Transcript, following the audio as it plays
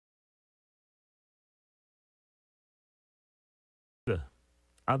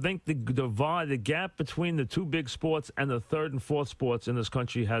I think the divide, the gap between the two big sports and the third and fourth sports in this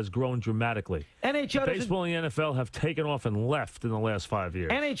country has grown dramatically. NHL Baseball and the NFL have taken off and left in the last 5 years.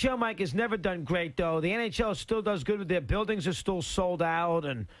 NHL, Mike, has never done great, though. The NHL still does good with their buildings are still sold out,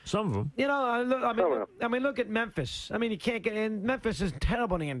 and some of them. You know, I mean, look at Memphis. I mean, you can't get in. Memphis is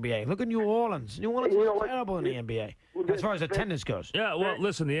terrible in the NBA. Look at New Orleans. New Orleans is terrible in the NBA as far as attendance goes. Yeah, well,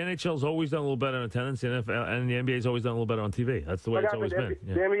 listen, the NHL's always done a little better in attendance, the NFL, and the NBA's always done a little better on TV. That's the way it's always been.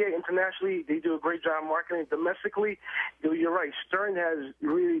 The NBA internationally, they do a great job marketing. Domestically, you're right. Stern has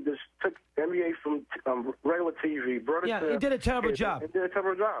really just took NBA from regular TV, brought it to... he did a terrible job. He did a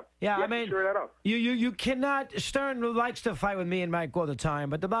terrible job. Yeah, I mean, sure that up. You cannot... Stern likes to fight with me and Mike all the time,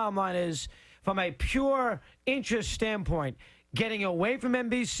 but the bottom line is, from a pure interest standpoint, getting away from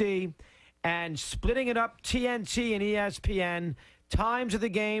NBC and splitting it up, TNT and ESPN, times of the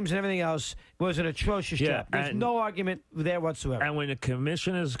games and everything else was an atrocious job. There's no argument there whatsoever. And when the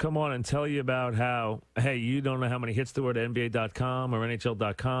commissioners come on and tell you about how, hey, you don't know how many hits there were to NBA.com or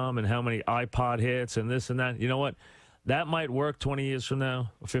NHL.com and how many iPod hits and this and that, you know what? That might work 20 years from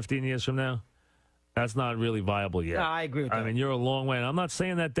now or 15 years from now. That's not really viable yet. No, I agree with that. I mean, you're a long way. And I'm not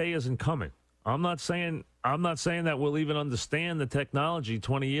saying that day isn't coming. I'm not saying that we'll even understand the technology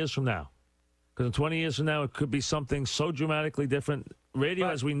 20 years from now. Because in 20 years from now, it could be something so dramatically different. Radio,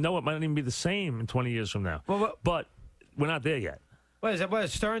 as we know it, might not even be the same in 20 years from now. But we're not there yet. What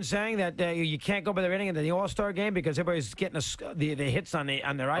is Stern saying that you can't go by the rating in the All-Star game because everybody's getting the hits on their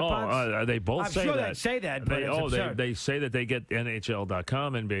iPods? They both say that. I'm sure they say that, but they say that they get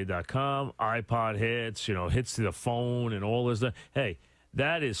NHL.com, NBA.com, iPod hits, hits to the phone and all this stuff. Hey,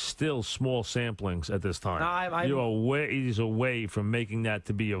 that is still small samplings at this time. You're ways away from making that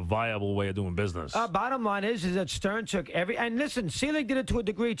to be a viable way of doing business. Bottom line is that Stern took and listen, Selig did it to a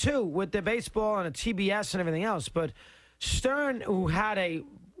degree too with the baseball and the TBS and everything else, but Stern, who had a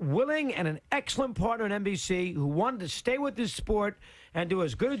willing and an excellent partner in NBC, who wanted to stay with this sport and do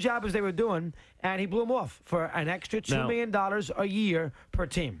as good a job as they were doing, and he blew him off for an extra $2 million a year per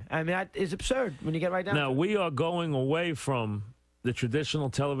team. I mean, that is absurd when you get right down to it. Now, we are going away from the traditional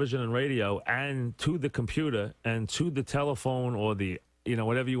television and radio and to the computer and to the telephone or the,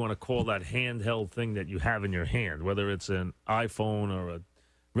 whatever you want to call that handheld thing that you have in your hand, whether it's an iPhone or a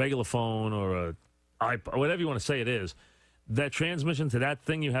regular phone or a iPod, whatever you want to say it is. That transmission to that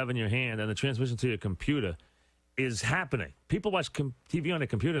thing you have in your hand and the transmission to your computer is happening. People watch TV on their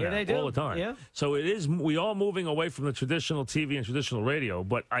computer now all the time. Yeah. So we are moving away from the traditional TV and traditional radio,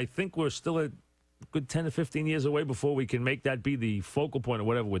 but I think we're still a good 10 to 15 years away before we can make that be the focal point of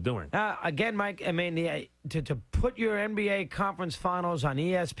whatever we're doing. Again, Mike, I mean, to put your NBA conference finals on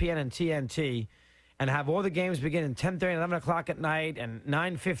ESPN and TNT and have all the games begin at 10:30 and 11 o'clock at night and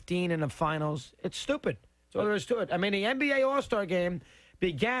 9:15 in the finals, it's stupid. That's all there is to it. I mean, the NBA All-Star Game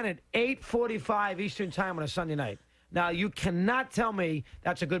began at 8:45 Eastern Time on a Sunday night. Now, you cannot tell me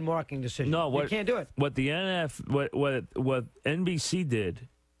that's a good marketing decision. No, you can't do it. What the what NBC did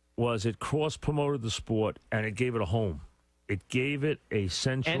was it cross-promoted the sport, and it gave it a home. It gave it a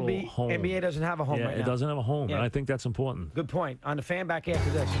central home. NBA doesn't have a home right now. It doesn't have a home, and I think that's important. Good point. On the Fan, back after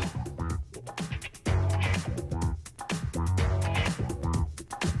this.